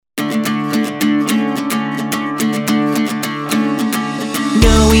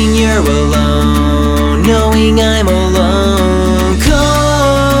you're alone, knowing I'm alone,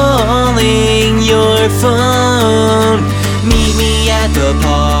 calling your phone. Meet me at the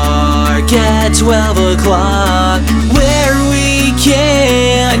park at 12 o'clock, where we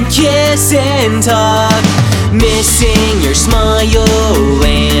can kiss and talk. Missing your smile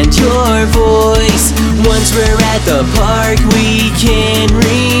and your voice. Once we're at the park, we can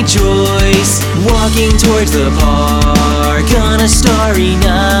rejoice. Walking towards the park on a starry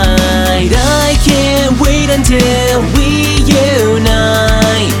night, I can't wait until we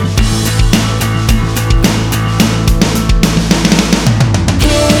unite.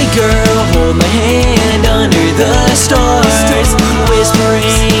 Hey girl, hold my hand under the stars,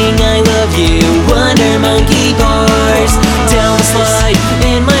 whispering I love you under monkey bars. Down the slide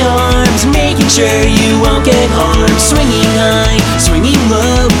in my arms, making sure you won't get harmed. Swinging high, swinging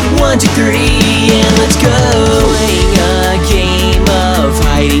low, 1, 2, 3, and let's go. Playing a game of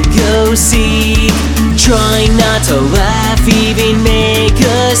hide and go seek, trying not to laugh, even make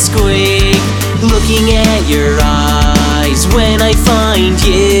a squeak. Looking at your eyes when I find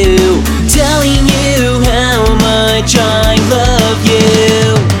you, telling you how much I love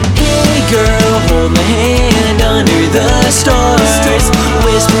you. Hey girl, hold my hand under the stars,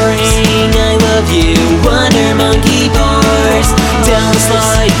 whispering I love you under monkey bars. Down the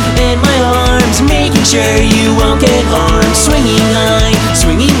slide in my arms, making sure you won't get harmed. Swinging high,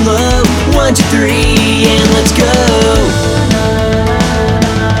 swinging low, 1, 2, 3, and let's go.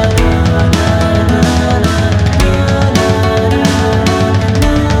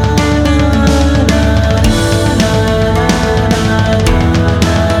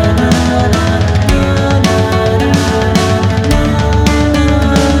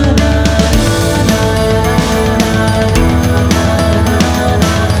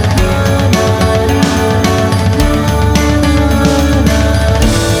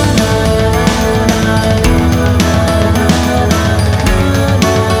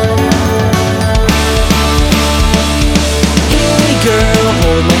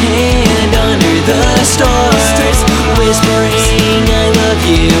 Stars, whispering I love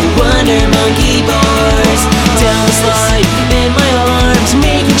you under monkey bars. Down the slide in my arms,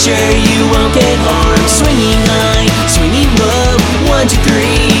 making sure you